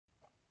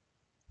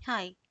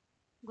Hi,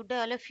 good day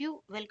all of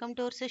you. Welcome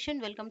to our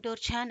session. Welcome to our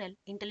channel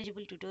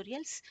Intelligible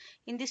Tutorials.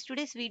 In this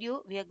today's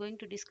video, we are going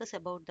to discuss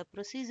about the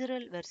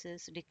procedural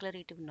versus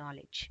declarative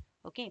knowledge.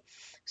 Okay,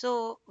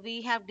 so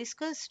we have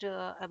discussed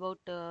about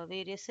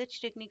various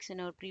search techniques in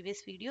our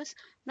previous videos.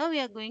 Now we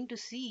are going to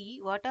see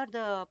what are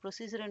the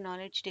procedural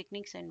knowledge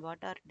techniques and what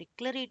are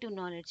declarative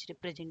knowledge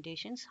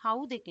representations,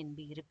 how they can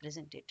be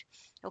represented.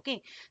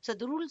 Okay, so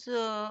the rules,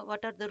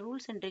 what are the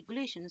rules and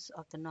regulations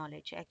of the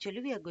knowledge?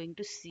 Actually, we are going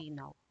to see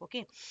now.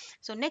 Okay,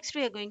 so next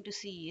we are going to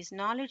see is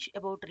knowledge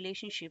about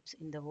relationships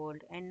in the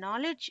world and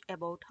knowledge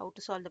about how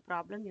to solve the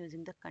problem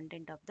using the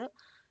content of the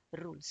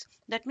rules.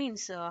 That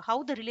means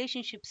how the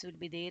relationships will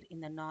be there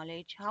in the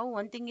knowledge, how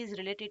one thing is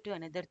related to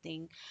another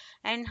thing,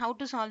 and how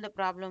to solve the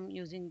problem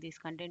using this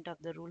content of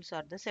the rules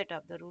or the set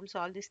of the rules.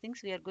 All these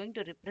things we are going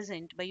to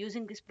represent by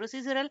using this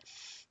procedural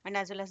and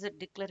as well as the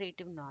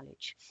declarative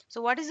knowledge.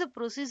 So what is the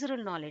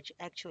procedural knowledge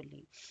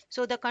actually?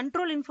 So the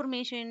control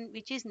information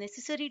which is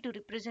necessary to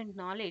represent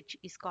knowledge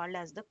is called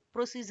as the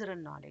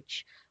procedural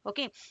knowledge.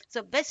 Okay,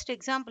 so best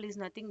example is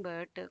nothing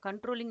but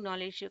controlling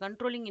knowledge,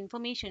 controlling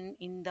information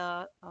in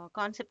the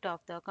concept of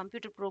the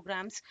computer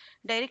programs,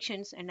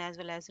 directions, and as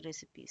well as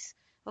recipes.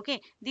 Okay,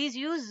 these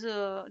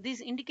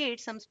indicate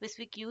some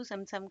specific use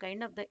and some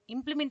kind of the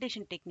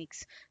implementation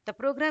techniques. The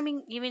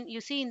programming, even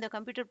you see in the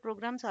computer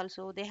programs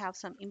also, they have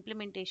some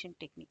implementation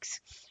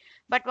techniques.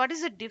 But what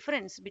is the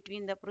difference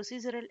between the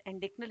procedural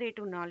and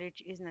declarative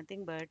knowledge is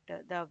nothing but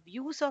the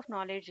use of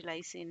knowledge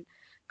lies in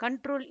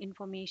control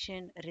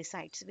information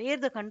resides. Where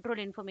the control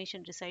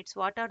information resides,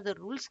 what are the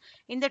rules?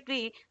 In that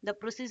way, the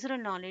procedural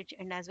knowledge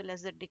and as well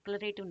as the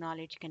declarative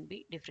knowledge can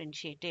be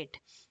differentiated.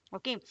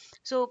 Okay,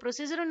 so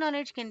procedural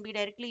knowledge can be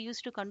directly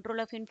used to control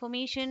of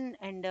information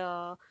and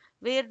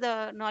where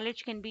the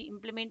knowledge can be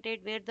implemented,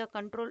 where the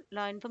control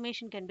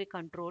information can be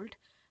controlled.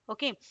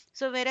 Okay,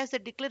 so whereas the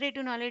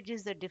declarative knowledge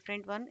is the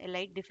different one, a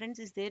light difference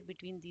is there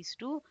between these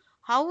two.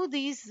 How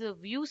these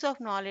views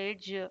of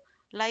knowledge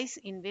lies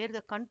in where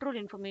the control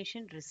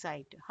information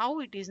reside. How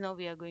it is now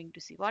we are going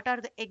to see. What are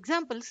the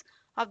examples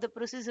of the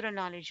procedural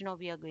knowledge now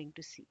we are going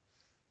to see.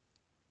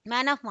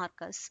 Man of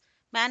Marcus,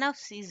 Man of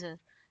Caesar,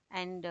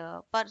 and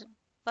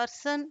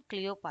Person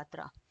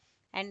Cleopatra.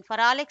 And for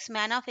all x,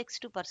 man of x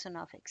to person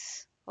of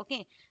x.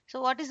 Okay,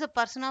 so what is the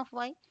person of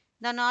y?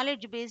 The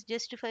knowledge base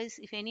justifies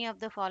if any of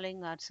the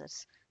following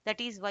answers. That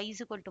is, y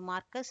is equal to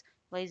Marcus,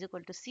 y is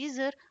equal to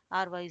Caesar,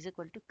 or y is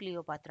equal to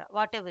Cleopatra,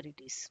 whatever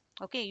it is.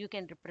 Okay, you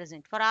can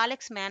represent. For all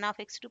x, man of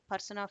x to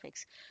person of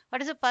x.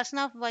 What is a person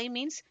of y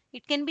means?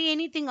 It can be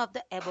anything of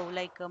the above,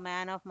 like a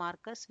man of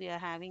Marcus, we are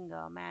having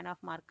a man of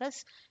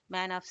Marcus,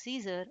 man of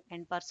Caesar,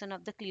 and person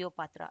of the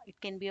Cleopatra. It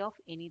can be of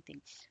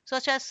anything.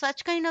 Such as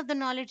such kind of the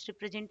knowledge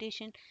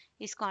representation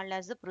is called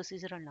as the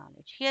procedural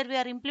knowledge. Here we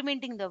are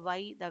implementing the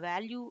y, the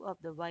value of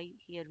the y,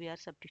 here we are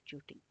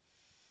substituting.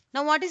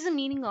 Now, what is the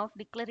meaning of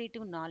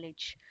declarative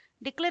knowledge?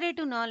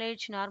 Declarative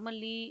knowledge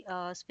normally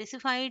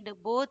specified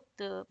both,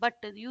 but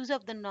the use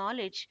of the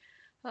knowledge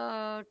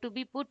to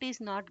be put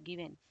is not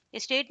given. A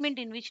statement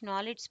in which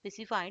knowledge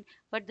specified,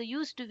 but the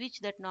use to which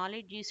that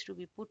knowledge is to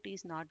be put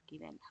is not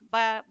given.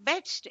 But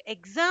best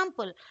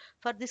example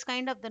for this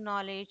kind of the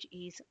knowledge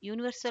is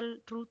universal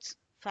truths,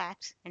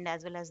 facts, and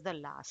as well as the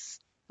laws.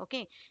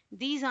 Okay,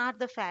 these are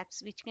the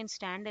facts which can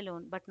stand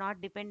alone but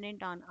not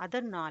dependent on other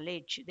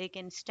knowledge. They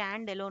can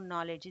stand alone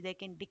knowledge. They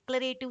can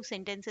declarative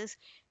sentences,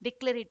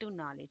 declarative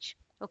knowledge.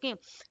 Okay,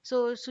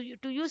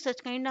 to use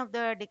such kind of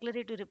the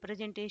declarative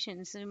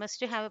representations, we must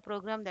have a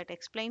program that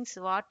explains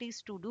what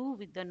is to do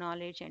with the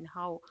knowledge and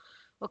how.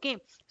 Okay,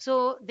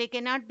 so they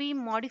cannot be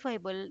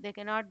modifiable, they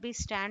can be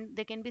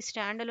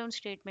standalone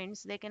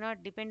statements, they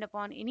cannot depend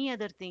upon any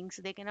other things,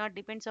 they cannot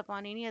depend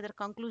upon any other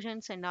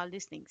conclusions and all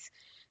these things.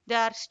 They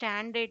are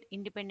standard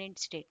independent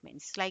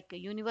statements like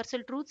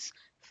universal truths,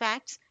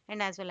 facts,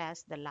 and as well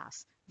as the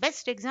laws.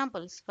 Best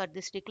examples for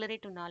this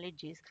declarative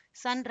knowledge is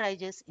sun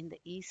rises in the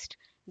east,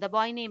 the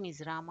boy name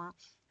is Rama.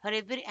 For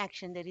every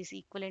action, there is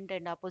equivalent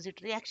and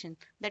opposite reaction.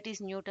 That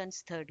is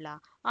Newton's third law.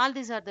 All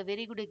these are the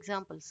very good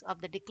examples of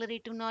the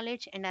declarative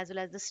knowledge and as well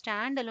as the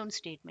standalone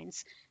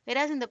statements.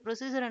 Whereas in the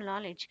procedural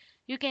knowledge,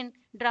 you can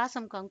draw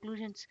some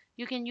conclusions,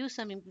 you can use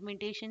some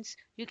implementations,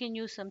 you can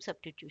use some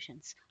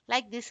substitutions.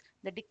 Like this,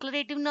 the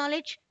declarative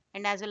knowledge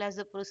and as well as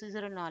the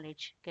procedural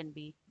knowledge can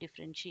be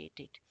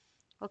differentiated.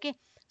 Okay,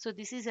 so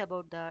this is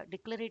about the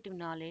declarative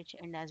knowledge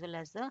and as well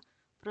as the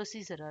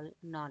procedural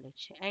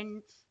knowledge.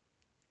 And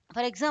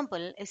for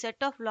example, a set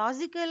of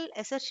logical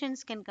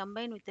assertions can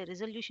combine with a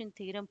resolution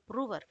theorem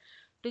prover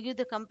to give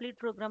the complete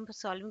program for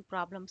solving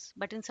problems.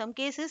 But in some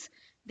cases,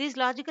 these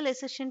logical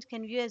assertions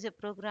can view as a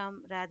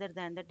program rather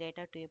than the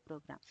data to a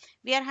program.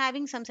 We are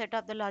having some set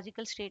of the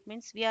logical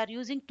statements we are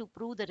using to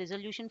prove the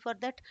resolution for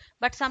that,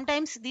 but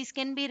sometimes these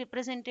can be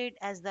represented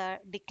as the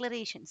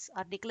declarations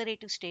or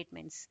declarative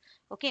statements.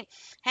 Okay,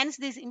 hence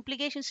these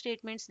implication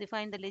statements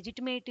define the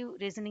legitimative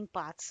reasoning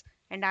paths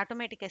and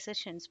automatic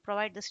assertions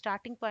provide the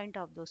starting point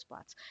of those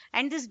paths.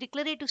 And these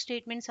declarative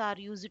statements are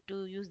used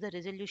to use the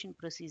resolution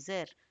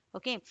procedure.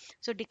 Okay,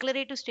 so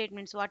declarative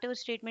statements, whatever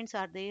statements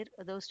are there,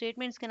 those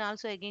statements can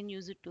also again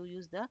use it to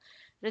use the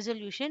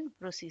resolution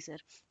procedure.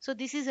 So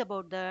this is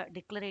about the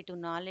declarative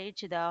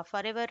knowledge, the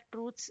forever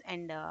truths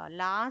and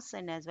laws,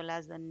 and as well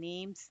as the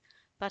names,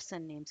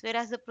 person names.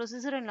 Whereas the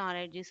procedural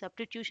knowledge is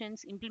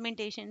substitutions,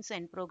 implementations,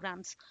 and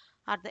programs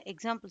are the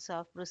examples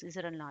of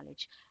procedural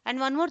knowledge.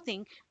 And one more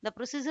thing, the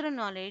procedural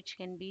knowledge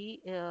can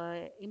be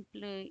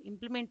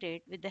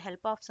implemented with the help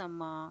of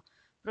some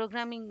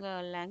programming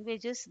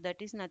languages, that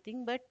is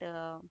nothing but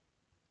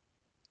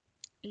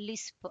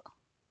lisp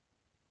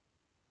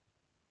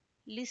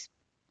lisp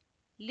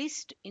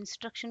list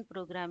instruction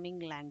programming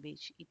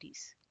language it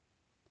is.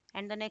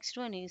 And the next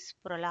one is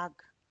prolog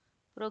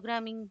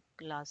programming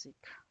logic.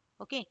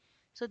 Okay,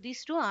 so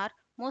these two are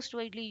most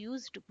widely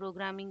used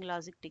programming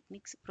logic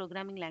techniques,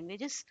 programming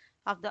languages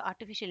of the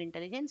artificial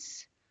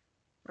intelligence.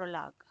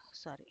 Prolog,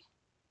 sorry,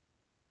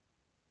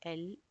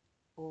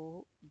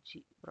 LOG,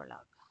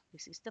 prolog.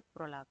 This is the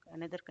prolog,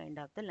 another kind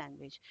of the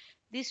language.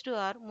 These two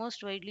are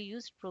most widely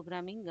used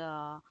programming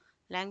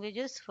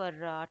languages for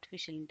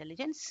artificial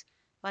intelligence.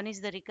 One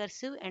is the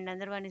recursive, and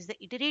another one is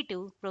the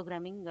iterative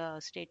programming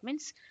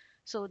statements.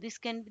 So these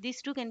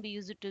two can be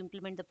used to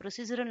implement the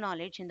procedural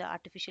knowledge in the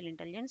artificial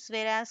intelligence.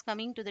 Whereas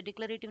coming to the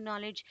declarative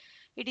knowledge,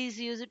 it is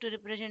used to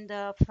represent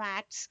the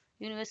facts,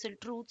 universal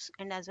truths,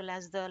 and as well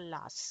as the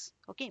laws.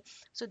 Okay,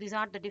 so these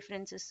are the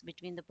differences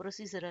between the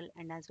procedural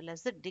and as well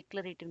as the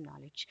declarative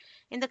knowledge.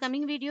 In the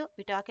coming video,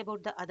 we talk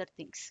about the other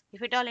things.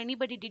 If at all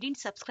anybody didn't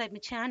subscribe my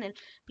channel,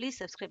 please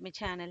subscribe my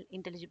channel,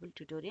 Intelligible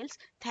Tutorials.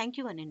 Thank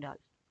you one and all.